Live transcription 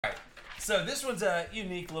So this one's a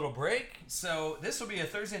unique little break. So this will be a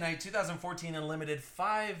Thursday night 2014 Unlimited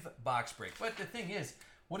 5-box break. But the thing is,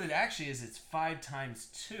 what it actually is, it's 5 times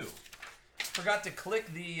 2. Forgot to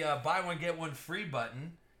click the buy one, get one free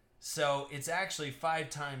button. So it's actually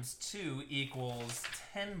 5 times 2 equals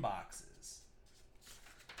 10 boxes.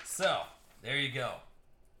 So, there you go.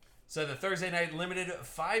 So the Thursday night limited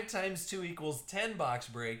 5 times 2 equals 10 box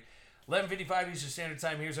break. 11:55 Eastern Standard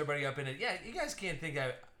Time. Here's everybody up in it. Yeah, you guys can't think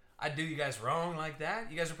I do you guys wrong like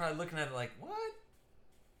that. You guys are probably looking at it like, what?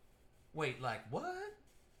 Wait, like what?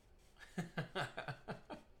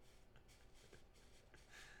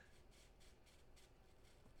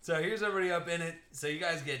 So here's everybody up in it. So you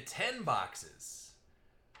guys get 10 boxes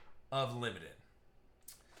of limited.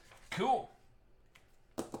 Cool.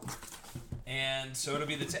 And so it'll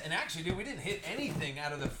be the and actually, dude, we didn't hit anything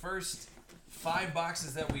out of the first 5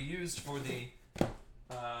 boxes that we used for the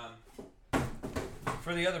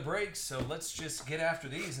other breaks. So let's just get after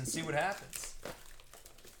these and see what happens.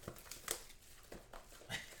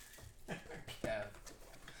 Kev.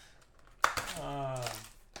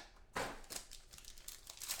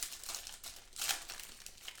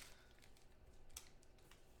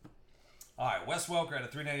 All right, Wes Welker at a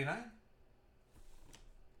 $3.99.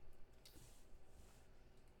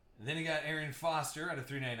 Then you got Arian Foster at a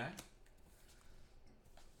 $3.99.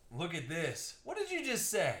 Look at this. What did you just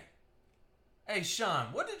say? Hey, Sean,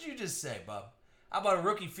 what did you just say, bub? How about a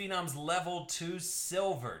rookie Phenoms level 2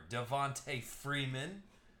 silver, Devontae Freeman?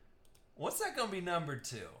 What's that going to be number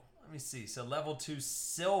 2? Let me see. So level 2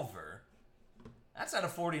 silver. That's out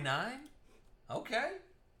of 49? Okay.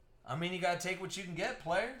 I mean, you got to take what you can get,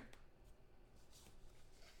 player.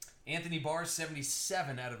 Anthony Barr,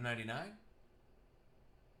 77 out of 99.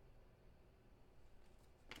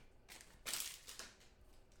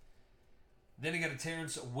 Then you got a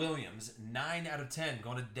Terrence Williams, 9 out of 10,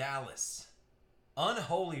 going to Dallas.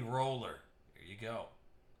 Unholy roller. Here you go.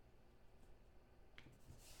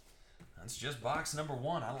 That's just box number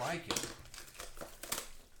 1. I like it.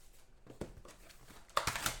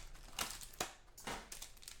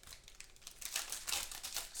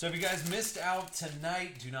 So if you guys missed out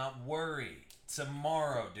tonight, do not worry.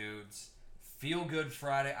 Tomorrow, dudes, Feel Good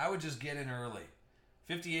Friday. I would just get in early.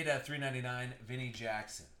 58 out of 399, Vinny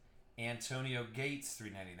Jackson. Antonio Gates,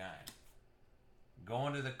 399.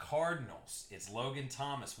 Going to the Cardinals, it's Logan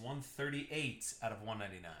Thomas, 138 out of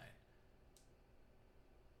 199.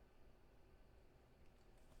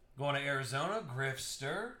 Going to Arizona,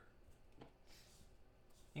 Grifster.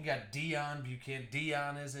 You got Dion Buchanan.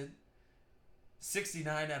 Dion, is it?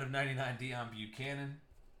 69 out of 99, Dion Buchanan.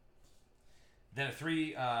 Then a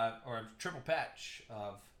triple patch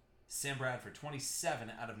of Sam Bradford,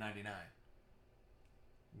 27 out of 99.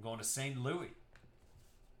 I'm going to St. Louis.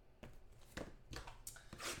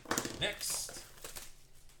 Next.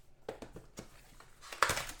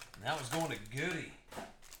 And that was going to Goody.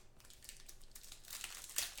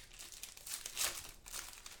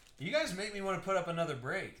 You guys make me want to put up another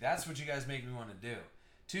break. That's what you guys make me want to do.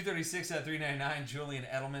 236 out of 399, Julian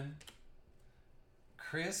Edelman.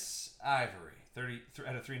 Chris Ivory, 30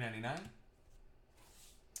 out of 399.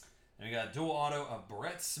 And we got a dual auto of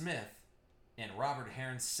Brett Smith and Robert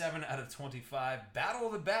Heron, 7 out of 25. Battle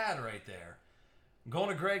of the Bad right there. I'm going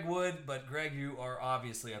to Greg Wood, but Greg, you are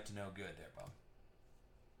obviously up to no good there, bub.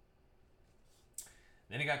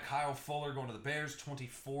 Then you got Kyle Fuller going to the Bears,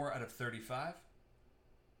 24 out of 35.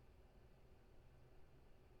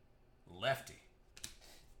 Lefty.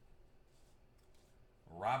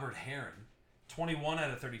 Robert Heron, 21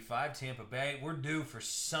 out of 35, Tampa Bay. We're due for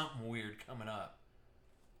something weird coming up.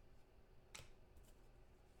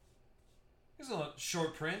 Here's a little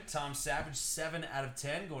short print. Tom Savage, 7 out of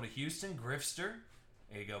 10, going to Houston. Grifster.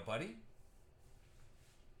 There you go, buddy.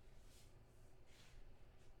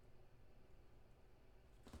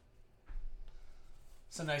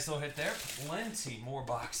 It's a nice little hit there. Plenty more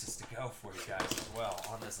boxes to go for you guys as well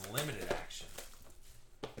on this limited action.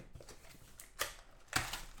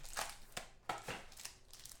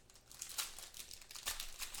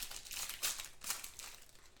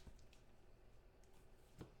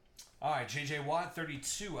 All right, J.J. Watt,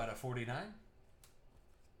 32 out of 49.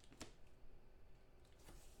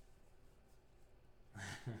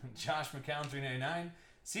 Josh McCown, 399.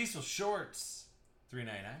 Cecil Shorts,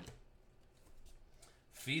 399.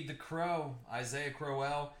 Feed the Crow, Isaiah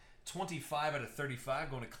Crowell, 25 out of 35,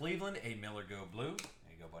 going to Cleveland. A Miller Go Blue.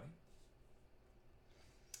 There you go, buddy.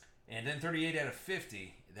 And then 38 out of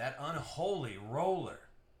 50, that Unholy Roller.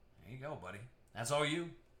 There you go, buddy. That's all you.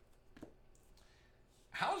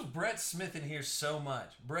 How's Brett Smith in here so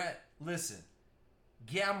much? Brett, listen.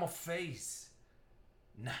 Get out of my face.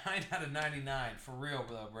 9 out of 99. For real,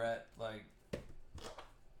 though, Brett. Like,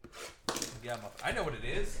 yeah, I know what it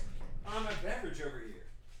is. On my beverage over here.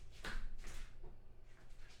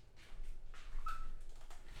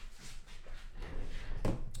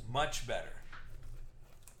 Much better.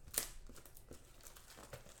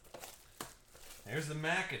 There's the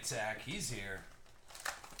Mac Attack. He's here.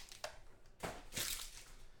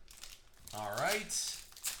 All right.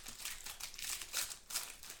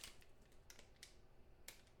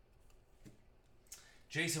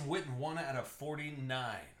 Jason Witten, 1 out of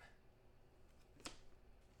 49.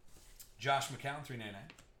 Josh McCown, 399.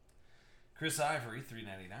 Chris Ivory,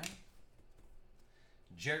 399.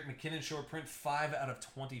 Jarrett McKinnon, short print, 5 out of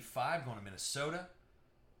 25, going to Minnesota.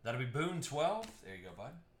 That'll be Boone, 12. There you go,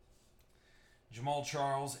 bud. Jamal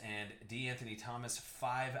Charles and D. Anthony Thomas,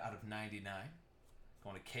 5 out of 99.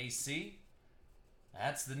 Going to KC.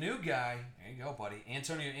 That's the new guy. There you go, buddy.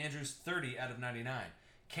 Antonio Andrews, 30 out of 99.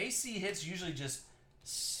 KC hits usually just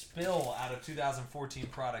spill out of 2014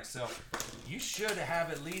 products, so you should have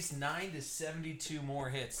at least 9 to 72 more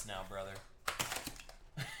hits now, brother.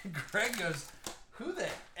 Greg goes, who the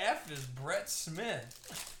F is Brett Smith?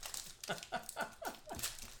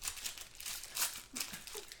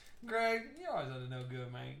 Greg, you always ought to know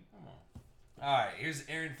good, man. Come on. All right, here's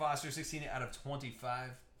Aaron Foster, 16 out of 25.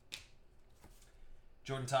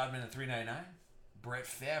 Jordan Todman at 399. Brett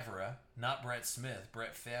Favre, not Brett Smith,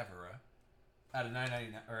 Brett Favre, out of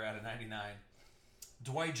 999 or out of 99.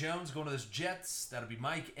 Dwight Jones going to those Jets. That'll be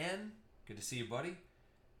Mike N. Good to see you, buddy.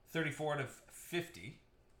 34 out of 50.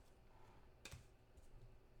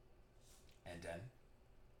 And then,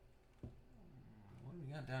 what do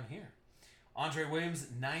we got down here? Andre Williams,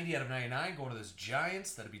 90 out of 99. Going to those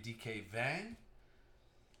Giants. That'll be DK Vang.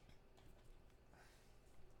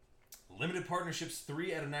 Limited partnerships,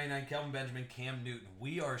 3 out of 99. Kelvin Benjamin, Cam Newton.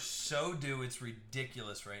 We are so due. It's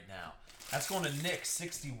ridiculous right now. That's going to Nick,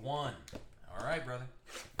 61. All right, brother.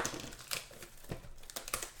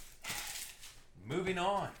 Moving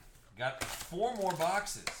on. Got 4 more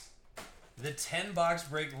boxes. The 10-box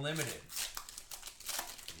break limited.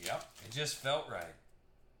 Yep, it just felt right.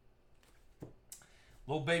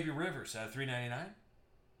 Little Baby Rivers out of 399.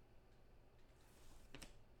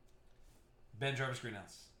 Ben Jarvis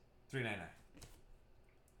Greenhouse, 399.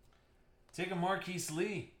 Take a Marquise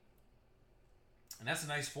Lee. And that's a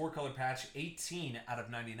nice 4-color patch, 18 out of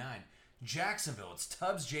 99. Jacksonville, it's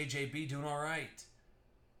Tubbs JJB doing all right.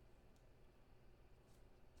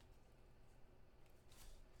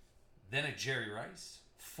 Then a Jerry Rice,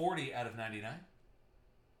 40 out of 99.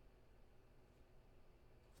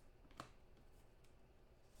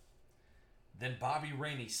 Then Bobby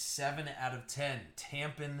Rainey, 7 out of 10.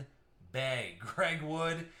 Tampan Bay. Greg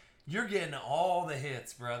Wood, you're getting all the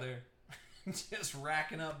hits, brother. Just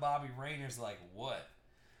racking up Bobby Rainer's like, what?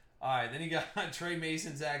 All right, then you got Trey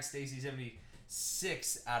Mason, Zach Stacy,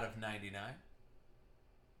 76 out of 99.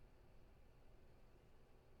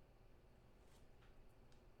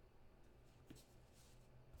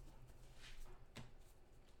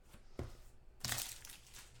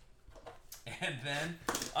 And then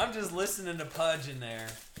I'm just listening to Pudge in there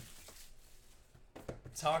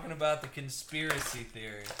talking about the conspiracy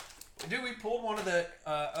theory. Dude, we pulled one of the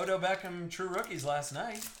Odell Beckham True Rookies last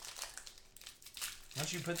night. Why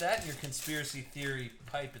don't you put that in your conspiracy theory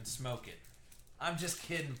pipe and smoke it? I'm just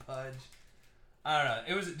kidding, Pudge. I don't know.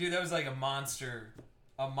 It was, dude, that was like a monster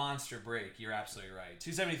break. You're absolutely right.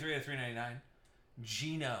 273 out of 399.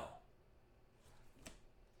 Gino.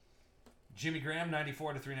 Jimmy Graham,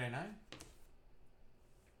 94 out of 399.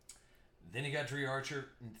 Then you got Dre Archer,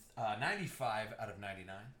 95 out of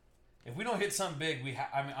 99. If we don't hit something big,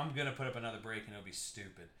 I'm going to put up another break and it'll be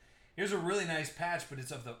stupid. Here's a really nice patch, but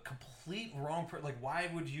it's of the complete wrong... Like, why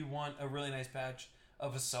would you want a really nice patch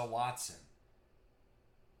of Asel Watson?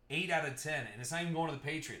 8 out of 10. And it's not even going to the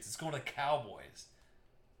Patriots. It's going to Cowboys.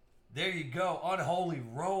 There you go. Unholy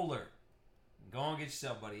roller. Go on and get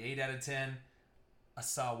yourself, buddy. 8 out of 10.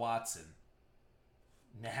 Asel Watson.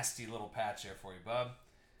 Nasty little patch there for you, bub.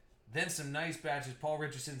 Then some nice patches. Paul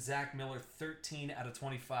Richardson, Zach Miller, 13 out of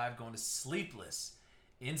 25, going to Sleepless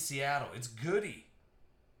in Seattle. It's Goody.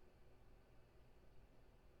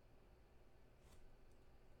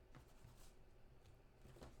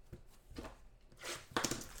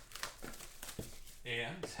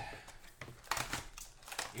 And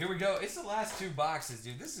here we go. It's the last 2 boxes,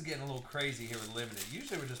 dude. This is getting a little crazy here with Limited.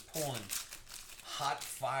 Usually we're just pulling hot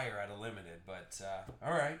fire out of Limited, but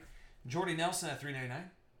all right. Jordy Nelson at 399.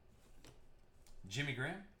 Jimmy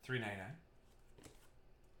Graham, 399.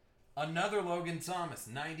 Another Logan Thomas,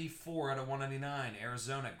 94 out of 199.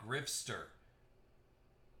 Arizona, Grifster.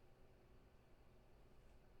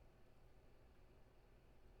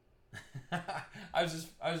 I was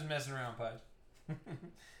messing around, Pudge.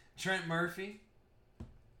 Trent Murphy,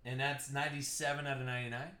 and that's 97 out of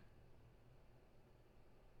 99.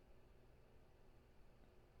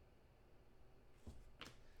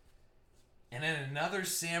 And then another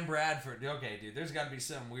Sam Bradford. Okay, dude, there's got to be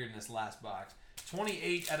something weird in this last box.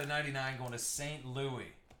 28 out of 99 going to St.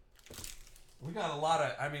 Louis. We got a lot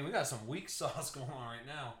of, we got some weak sauce going on right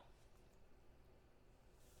now.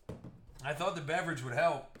 I thought the beverage would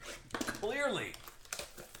help. Clearly.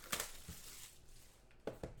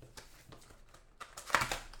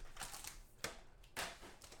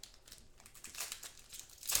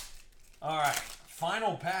 All right.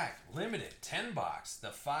 Final pack. Limited. 10 box. The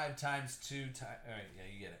 5 times 2 times. All right. Yeah,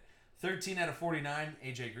 you get it. 13 out of 49.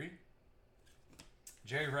 AJ Green.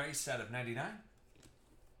 Jerry Rice out of 99.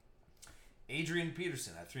 Adrian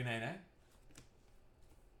Peterson at 399.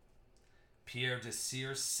 Pierre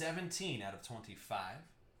Desir, 17 out of 25.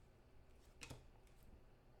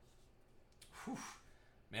 Whew.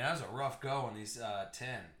 Man, that was a rough go on these 10.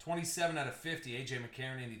 27 out of 50, A.J.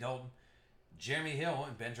 McCarron, Andy Dalton. Jeremy Hill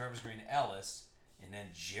and Ben Jarvis Green Ellis. And then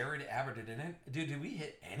Jared Abbott. Dude, did we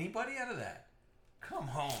hit anybody out of that? Come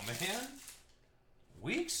home, man.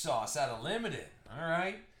 Weak sauce out of limited. All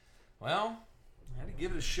right. Well, I had to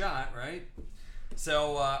give it a shot, right?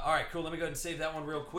 So, all right, cool. Let me go ahead and save that one real quick.